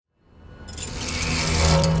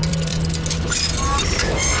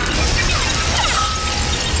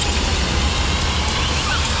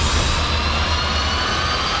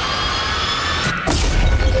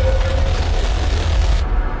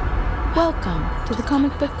Welcome to the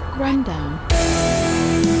Comic Book Rundown.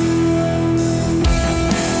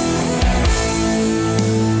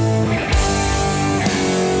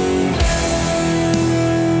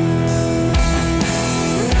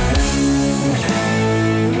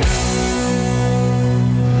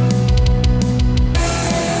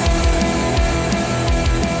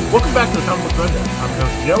 Welcome back to the Comic Book Rundown. I'm your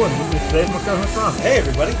host Joe, and with me today is my co-host Ron. Hey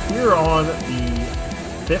everybody! We're on the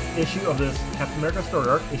 5th issue of this Captain America story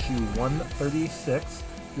arc, issue 136.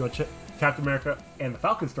 If you want to check Captain America and the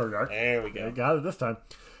Falcon story arc, There we go. I got it this time.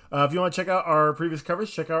 If you want to check out our previous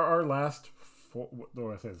coverage, check out our last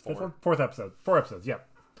fourth episode. 4 episodes, yeah.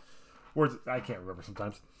 Words I can't remember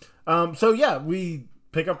sometimes. So yeah, we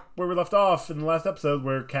pick up where we left off in the last episode,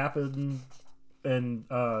 where Cap and This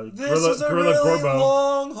Gorilla is a really Gorbo.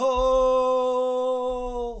 long haul.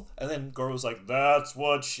 And then Gorbo's like, "That's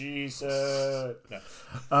what she said."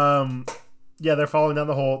 No. Yeah, they're falling down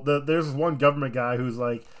the hole. There's one government guy who's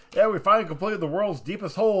like, "Yeah, we finally completed the world's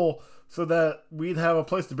deepest hole so that we'd have a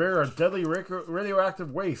place to bury our deadly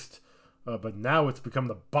radioactive waste. But now it's become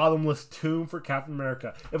the bottomless tomb for Captain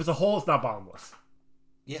America. If it's a hole, it's not bottomless.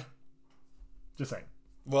 Yeah. Just saying.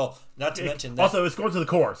 Well, not to mention that. Also, it's going to the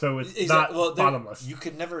core, so it's not bottomless. You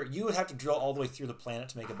would have to drill all the way through the planet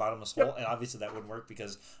to make a bottomless hole, and obviously that wouldn't work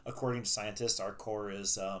because, according to scientists, our core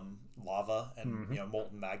is lava and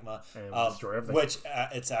molten magma, And destroy everything. which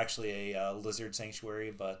it's actually a lizard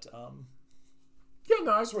sanctuary, but Yeah,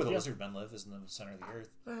 no, that's where the lizard men live, is in the center of the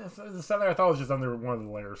earth. The center, I thought it was just under one of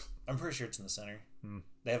the layers. I'm pretty sure it's in the center.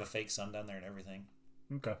 They have a fake sun down there and everything.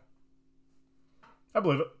 Okay. I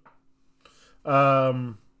believe it.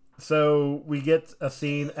 So we get a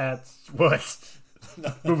scene at what?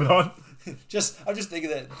 Moving on. I'm just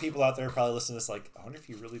thinking that people out there probably listen to this like, I wonder if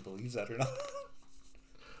he really believes that or not.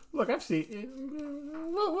 Look, I've seen.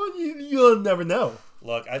 Well, you'll never know.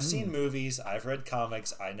 Look, I've seen movies, I've read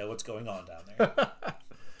comics, I know what's going on down there.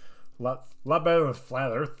 lot better than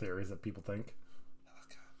flat Earth theories that people think.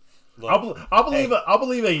 Look, I'll believe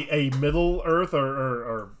a Middle Earth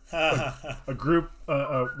or a group.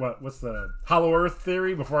 What's the Hollow Earth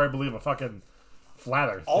theory before I believe a fucking flat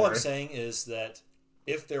Earth. all theory. I'm saying is that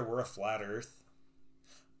if there were a flat Earth,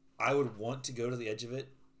 I would want to go to the edge of it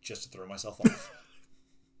just to throw myself off.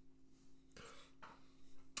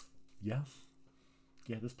 Yeah,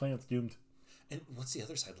 this planet's doomed. And what's the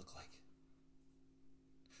other side look like?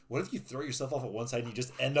 What if you throw yourself off at one side and you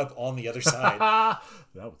just end up on the other side?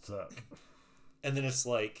 That would suck. And then it's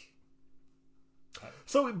like,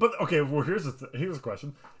 So, but okay. Well, here's the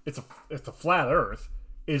question. It's a flat Earth.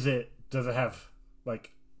 Does it have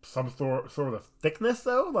like some sort of thickness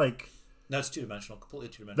though? Like no, it's two-dimensional, completely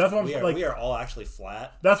two-dimensional. That's what we are all actually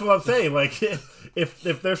flat. that's what I'm saying. Like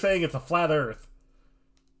if they're saying it's a flat Earth,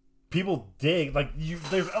 people dig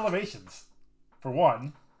there's elevations for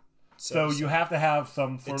one. So you have to have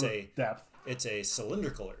some sort of depth. It's a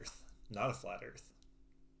cylindrical Earth, not a flat Earth.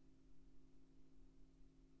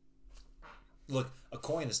 Look, a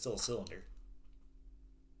coin is still a cylinder.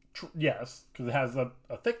 Yes, because it has a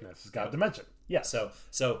thickness. It's got a dimension. Yes.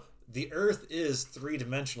 So the Earth is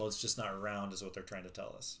three-dimensional. It's just not round, is what they're trying to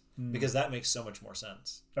tell us. Because that makes so much more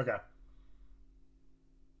sense. Okay.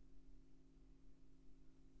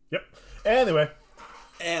 Yep. Anyway.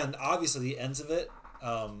 And obviously the ends of it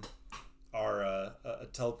are a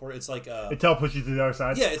teleport. It's like It teleports you to the other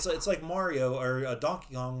side. yeah, it's like Mario or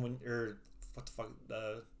Donkey Kong what the fuck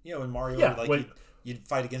when Mario you'd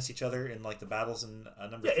fight against each other in like the battles in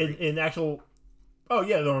number 3. In actual. Oh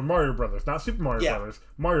yeah, no, Mario Brothers, not Super Mario Brothers.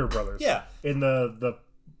 Mario Brothers. Yeah. In the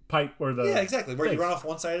pipe or the. Yeah, exactly. Where things. you run off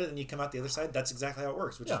one side of it and you come out the other side. That's exactly how it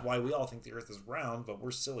works, which is why we all think the Earth is round, but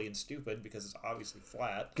we're silly and stupid because it's obviously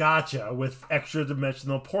flat. Gotcha. With extra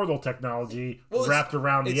dimensional portal technology wrapped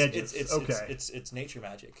around the edges. It's nature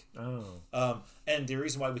magic. Oh. And the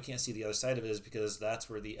reason why we can't see the other side of it is because that's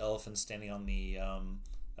where the elephant standing on the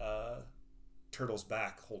turtle's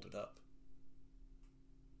back hold it up.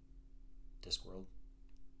 Discworld.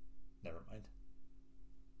 Never mind.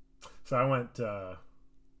 So I went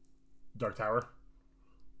Dark Tower.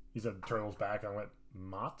 He said Turtle's back. I went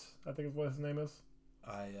Mott, I think is what his name is.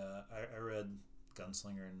 I read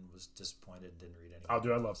Gunslinger and was disappointed. Didn't read any. Oh,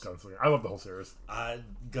 dude, I love Gunslinger. I love the whole series.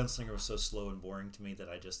 Gunslinger was so slow and boring to me that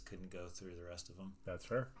I just couldn't go through the rest of them. That's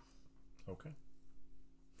fair. Okay.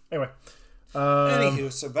 Anyway.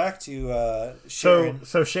 Anywho, so back to Sharon.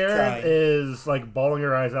 So Sharon crying. is like bawling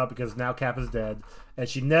her eyes out because now Cap is dead, and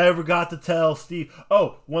she never got to tell Steve.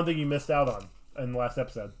 Oh, one thing you missed out on in the last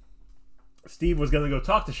episode. Steve was going to go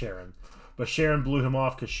talk to Sharon, but Sharon blew him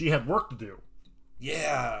off because she had work to do.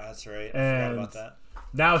 Yeah, that's right. I And forgot about that.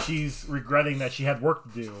 Now she's regretting that she had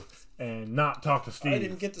work to do, and not talk to Steve. I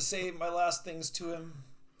didn't get to say my last things to him.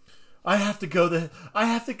 I have to go to him. I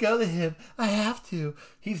have to.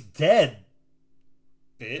 He's dead.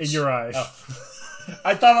 Bitch. In your eyes. Oh.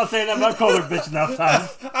 I thought I was saying that, but I've called her bitch enough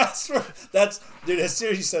times. I swear, dude. As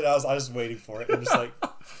soon as you said it, I was just waiting for it. I'm just like,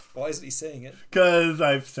 why isn't he saying it? Because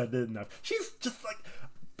I've said it enough. She's just like,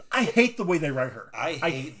 I hate the way they write her. I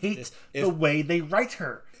hate the way they write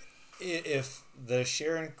her. If the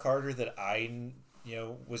Sharon Carter that I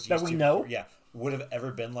was used that we to know, before, would have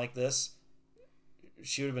ever been like this,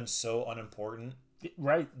 she would have been so unimportant.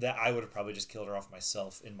 Right. That I would have probably just killed her off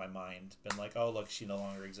myself in my mind. Been like, oh, look, she no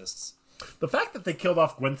longer exists. The fact that they killed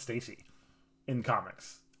off Gwen Stacy in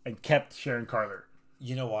comics and kept Sharon Carter.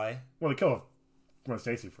 You know why? Well, they killed off Gwen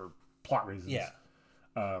Stacy for plot reasons. Yeah.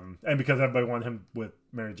 And because everybody wanted him with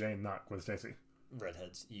Mary Jane, not Gwen Stacy.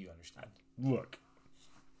 Redheads, you understand. Look.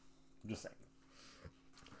 I'm just saying.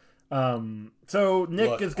 So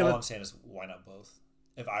Nick is going to... All I'm saying is, why not both?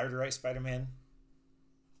 If I were to write Spider-Man...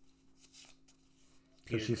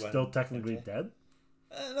 Is she still technically dead?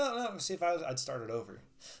 No. See, if I'd start it over.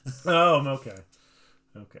 Oh, okay.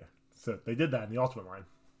 So they did that in the Ultimate line.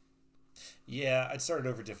 Yeah, I'd start it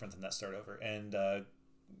over different than that start over. And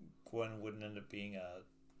Gwen wouldn't end up being a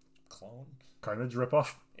clone. Carnage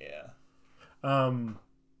ripoff? Yeah.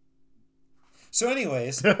 So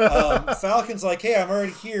anyways, Falcon's like, hey, I'm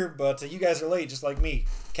already here, but you guys are late, just like me.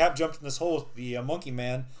 Cap jumped in this hole with the Monkey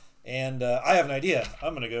Man, and I have an idea.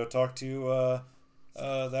 I'm going to go talk to...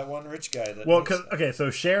 that one rich guy. So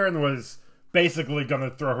Sharon was basically going to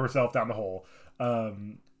throw herself down the hole.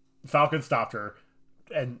 Falcon stopped her,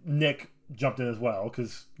 and Nick jumped in as well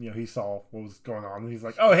because he saw what was going on. And he's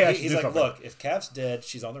like, "Oh, hey, I should do something." Look, if Cap's dead,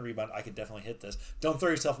 she's on the rebound. I could definitely hit this. Don't throw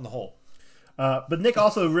yourself in the hole. But Nick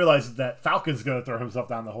also realizes that Falcon's going to throw himself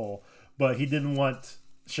down the hole, but he didn't want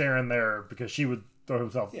Sharon there because she would throw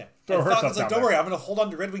herself. Yeah. Throw herself Falcon's down like, don't there. worry, I'm going to hold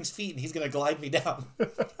on to Red Wing's feet, and he's going to glide me down.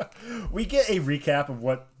 We get a recap of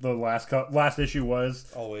what the last issue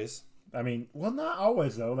was. Always. I mean, well, not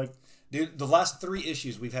always though. Like, dude, the last 3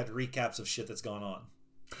 issues we've had recaps of shit that's gone on.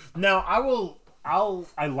 Now,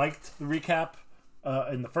 I liked the recap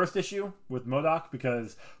in the first issue with MODOK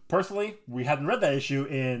because personally, we hadn't read that issue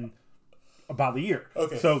in about a year.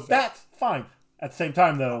 Okay, so that's fine. At the same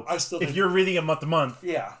time, though, if you're reading it month to month,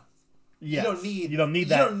 yes, you don't need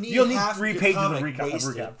that. You don't need 3 pages of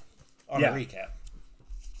recap on a recap.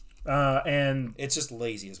 And it's just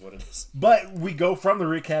lazy, is what it is. But we go from the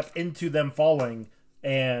recap into them falling,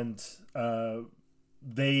 and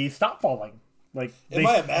they stop falling. Like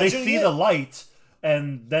they see the light,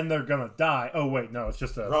 and then they're gonna die. Oh wait, no, it's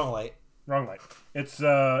just a wrong light. Wrong light. It's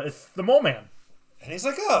the Mole Man. And he's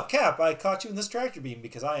like, "Oh, Cap, I caught you in this tractor beam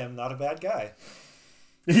because I am not a bad guy."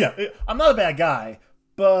 Yeah, I'm not a bad guy,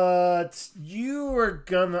 but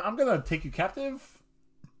I'm gonna take you captive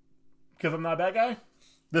because I'm not a bad guy.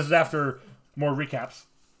 This is after more recaps.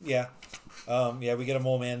 Yeah. We get a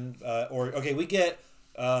Mole Man, we get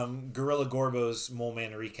Gorilla Gorbo's Mole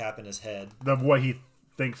Man recap in his head. Of what he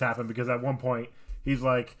thinks happened, because at one point he's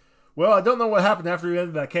like, well, I don't know what happened after you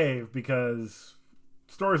entered that cave because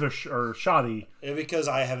stories are shoddy. Because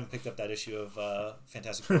I haven't picked up that issue of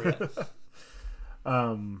Fantastic Four yet.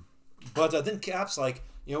 But then Cap's like,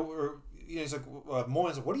 he's like, Mole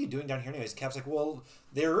Man's like, what are you doing down here anyways? Cap's like, well,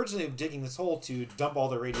 they were originally digging this hole to dump all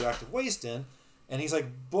the radioactive waste in. And he's like,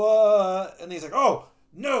 and he's like, oh,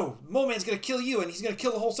 no, Mole Man's going to kill you and he's going to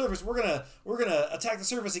kill the whole service. We're gonna attack the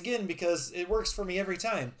service again because it works for me every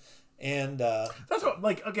time. And that's what,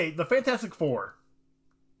 the Fantastic Four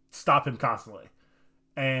stop him constantly.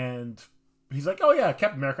 And he's like, oh yeah,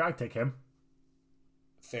 Captain America, I'd take him.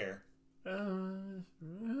 Fair. I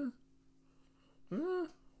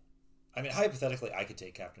mean, hypothetically, I could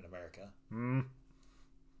take Captain America.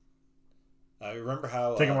 Remember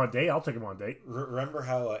how... Take him on a date? I'll take him on a date. Remember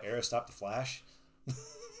how Arrow stopped the Flash?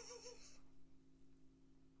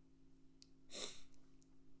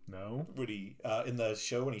 No. When he, in the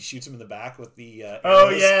show, when he shoots him in the back with the arrows. Oh,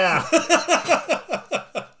 yeah!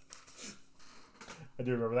 I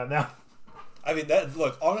do remember that now. I mean,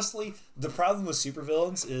 look, honestly, the problem with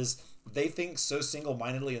supervillains is they think so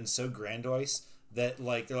single-mindedly and so grandiose that,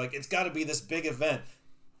 they're like, it's got to be this big event.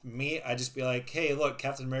 Me, I just be like, hey, look,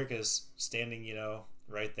 Captain America is standing,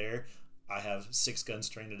 right there. I have 6 guns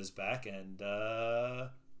trained at his back, and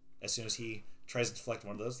as soon as he tries to deflect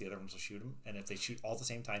one of those, the other ones will shoot him. And if they shoot all at the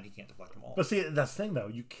same time, he can't deflect them all. But see, that's the thing, though.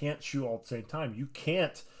 You can't shoot all at the same time. You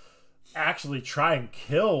can't actually try and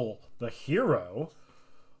kill the hero.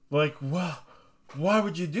 Like, why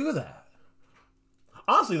would you do that?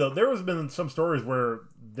 Honestly, though, there has been some stories where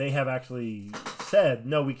they have actually said,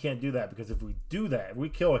 no, we can't do that because if we do that, if we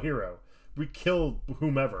kill a hero, we kill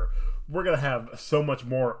whomever, we're gonna have so much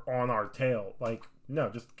more on our tail. Like, no,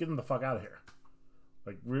 just get them the fuck out of here.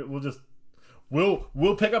 Like,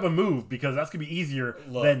 we'll pick up and move because that's gonna be easier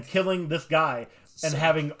than killing this guy and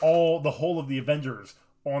having the whole of the Avengers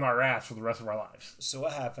on our ass for the rest of our lives. So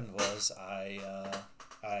what happened was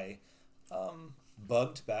I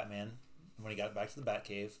bugged Batman when he got back to the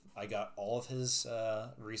Batcave. I got all of his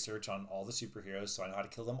research on all the superheroes, so I know how to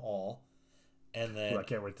kill them all. And then I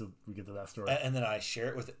can't wait till we get to that story. And then I share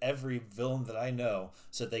it with every villain that I know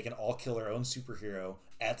so that they can all kill their own superhero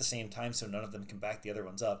at the same time so none of them can back the other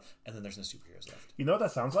ones up. And then there's no superheroes left. You know what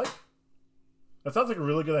that sounds like? That sounds like a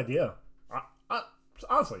really good idea.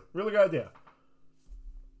 Honestly, really good idea.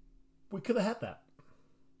 We could have had that.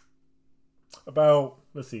 About,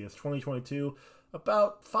 let's see, it's 2022.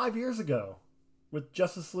 About 5 years ago with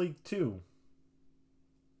Justice League 2.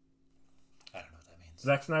 I don't know what that means.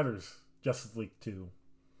 Zack Snyder's Justice League 2.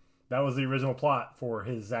 That was the original plot for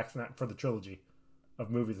his Zack Snyder, for the trilogy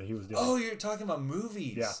of movies that he was doing. Oh, you're talking about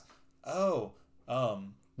movies. Yeah. Oh.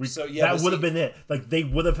 That would have been it. Like, they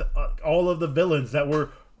would have, all of the villains that were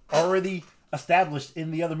already established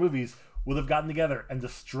in the other movies would have gotten together and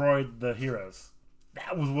destroyed the heroes.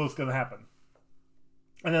 That was what was going to happen.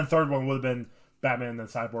 And then the third one would have been Batman and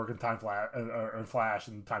Cyborg and Flash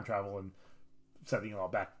and time travel and setting it all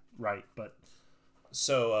back right. But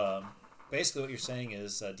so basically, what you're saying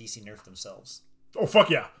is DC nerfed themselves. Oh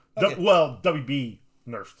fuck yeah! Okay. WB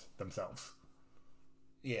nerfed themselves.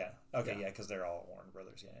 Yeah. Okay. Yeah, because they're all Warner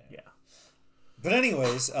Brothers. Yeah. But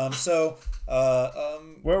anyways, what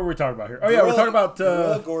were we talking about here? Oh yeah, we're talking about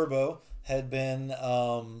Gorilla Gorbo had been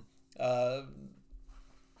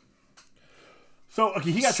So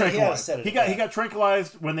okay, he got tranquilized. Yeah, He got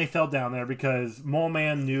tranquilized when they fell down there because Mole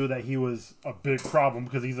Man knew that he was a big problem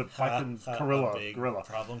because he's a fucking gorilla.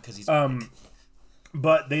 Problem because he's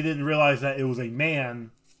but they didn't realize that it was a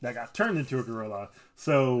man that got turned into a gorilla.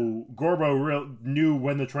 So Gorbo knew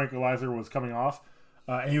when the tranquilizer was coming off,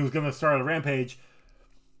 and he was going to start a rampage.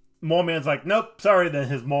 Mole Man's like, nope, sorry. Then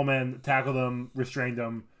his Mole Man tackled him, restrained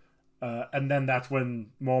him, and then that's when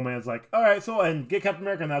Mole Man's like, all right, so and get Captain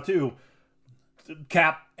America now too.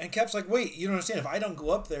 Cap. And Cap's like, wait, you don't understand. If I don't go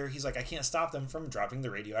up there, he's like, I can't stop them from dropping the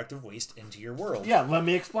radioactive waste into your world. Yeah, let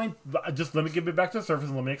me explain. Just let me get it back to the surface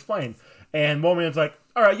and let me explain. And Mole Man's like,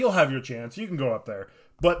 all right, you'll have your chance. You can go up there.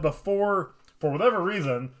 But before, for whatever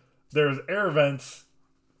reason, there's air vents.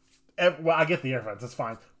 Well, I get the air vents. That's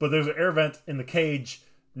fine. But there's an air vent in the cage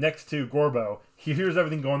next to Gorbo. He hears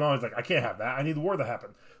everything going on. He's like, I can't have that. I need the war to happen.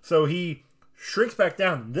 So he shrinks back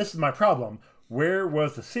down. This is my problem. Where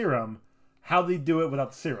was the serum? How did he do it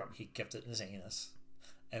without the serum? He kept it in his anus.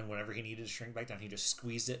 And whenever he needed to shrink back down, he just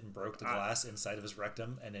squeezed it and broke the glass inside of his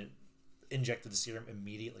rectum, and it injected the serum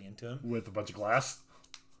immediately into him. With a bunch of glass?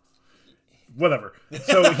 Whatever.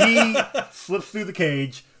 So he slips through the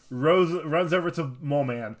cage, runs over to Mole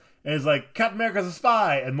Man, and is like, Captain America's a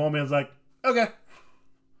spy! And Mole Man's like, okay.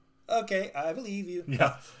 Okay, I believe you.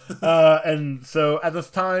 Yeah. And so at this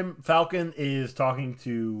time, Falcon is talking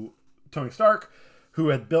to Tony Stark, who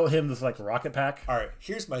had built him this like rocket pack. All right,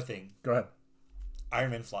 here's my thing. Go ahead.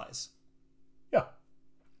 Iron Man flies. Yeah.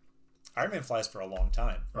 Iron Man flies for a long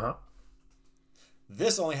time. Uh-huh.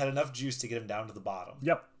 This only had enough juice to get him down to the bottom.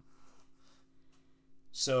 Yep.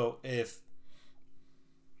 So if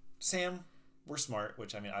Sam were smart,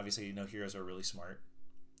 which I mean, obviously, no heroes are really smart.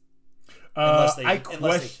 I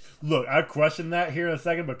question that here in a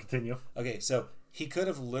second, but continue. Okay, so he could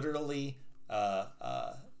have literally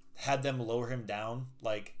had them lower him down,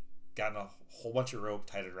 like gotten a whole bunch of rope,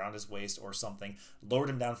 tied it around his waist or something, lowered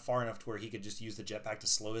him down far enough to where he could just use the jetpack to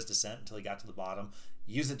slow his descent until he got to the bottom,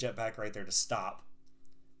 use the jetpack right there to stop,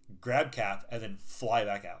 grab Cap, and then fly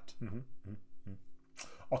back out. Mm-hmm. Mm-hmm.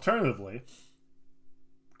 Alternatively,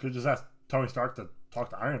 could just ask Tony Stark to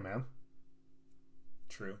talk to Iron Man.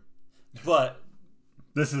 True. But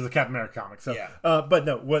this is a Captain America comic, so yeah. But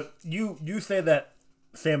no, what you say that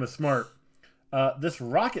Sam is smart. This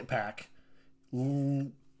rocket pack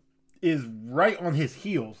is right on his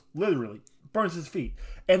heels, literally burns his feet.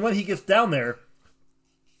 And when he gets down there,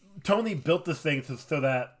 Tony built this thing so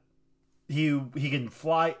that he can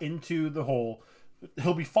fly into the hole.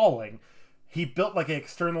 He'll be falling. He built like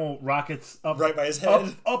external rockets up right by his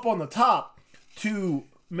head, up on the top to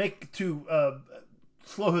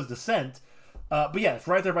slow his descent. But yeah, it's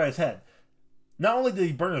right there by his head. Not only did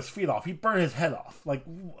he burn his feet off, he burned his head off. Like,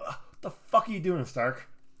 what the fuck are you doing, Stark?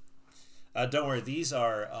 Don't worry, these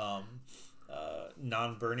are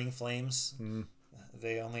non-burning flames.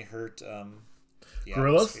 They only hurt the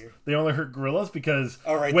gorillas. atmosphere. They only hurt gorillas because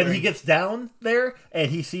right when there. he gets down there and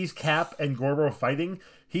he sees Cap and Gorbo fighting,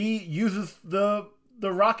 he uses the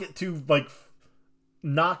rocket to like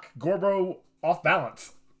knock Gorbo off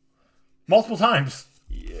balance multiple times.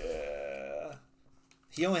 Yeah.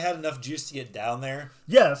 He only had enough juice to get down there.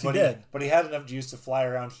 Yes, he But did. but he had enough juice to fly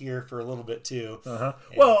around here for a little bit too. Uh-huh.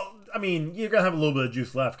 Well, I mean, you're gonna have a little bit of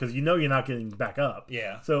juice left because you know you're not getting back up.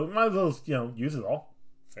 Yeah. So might as well use it all.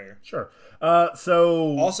 Fair. Sure.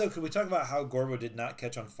 So Also, could we talk about how Gorbo did not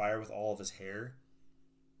catch on fire with all of his hair?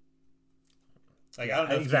 Like I don't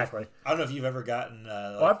know exactly. I don't know if you've ever gotten.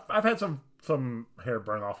 Well, I've had some hair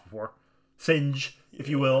burn off before, singe, if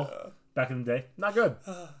you will, back in the day. Not good.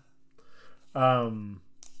 And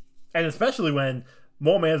especially when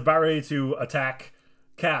Mole Man's about ready to attack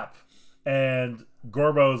Cap, and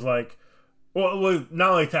Gorbo's like, well,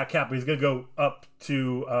 not only attack Cap, but he's gonna go up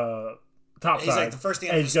to topside. He's like, the first thing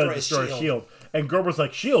I and have he's to gonna destroy destroy is Shield. And Gorbo's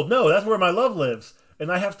like, Shield, no, that's where my love lives,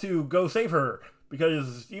 and I have to go save her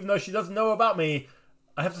because even though she doesn't know about me,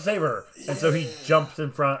 I have to save her. And so he jumps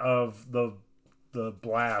in front of the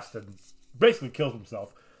blast and basically kills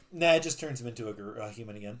himself. Nah, it just turns him into a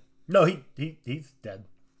human again. No, he's dead.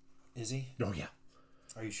 Is he? Oh yeah.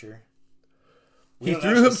 Are you sure? He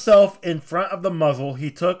threw himself in front of the muzzle.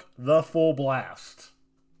 He took the full blast.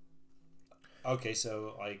 Okay,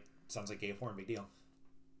 so like sounds like Gabe Horn, big deal.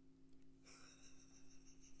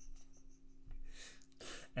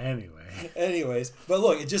 Anyways, but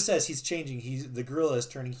look, it just says he's changing. The gorilla is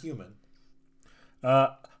turning human.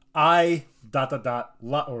 I ...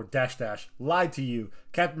 or ... lied to you.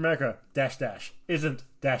 Captain America ... isn't ...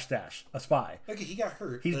 a spy. Okay, he got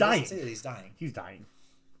hurt. He's That doesn't dying. say that he's dying. He's dying.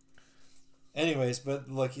 Anyways, but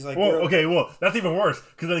look, he's like, Whoa, okay, well, that's even worse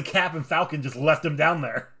because then Cap and Falcon just left him down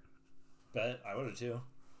there. Bet I would have too.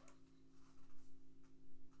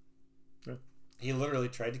 Yeah. He literally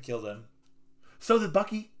tried to kill them. So did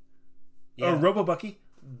Bucky. Yeah. Or Robo Bucky.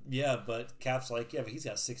 Yeah, but Cap's like, yeah, but he's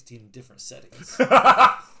got 16 different settings. We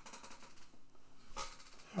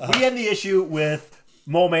end the issue with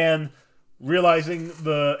Mole Man realizing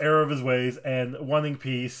the error of his ways and wanting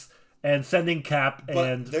peace and sending Cap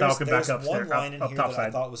and Falcon back there's one upstairs, line in up here that I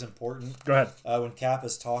topside. thought was important. Go ahead. When Cap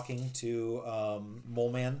is talking to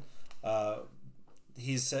Mole Man,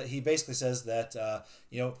 he basically says that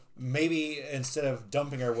maybe instead of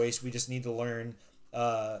dumping our waste, we just need to learn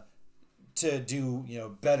to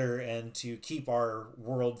do better and to keep our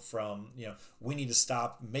world from we need to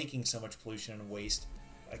stop making so much pollution and waste.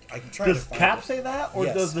 I'm trying Does to find Cap it. say that, or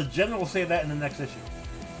Yes. does the General say that in the next issue?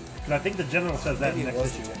 Because I think the General says that Maybe in it the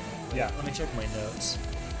was next the issue. General. Yeah. Let me check my notes.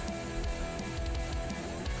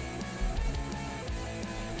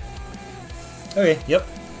 Okay. Yep.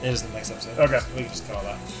 It is the next episode. Okay. We can just cut all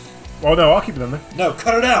that. Well, no, I'll keep it in there. No,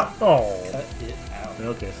 cut it out. Oh. Cut it out.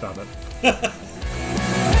 Okay, stop it.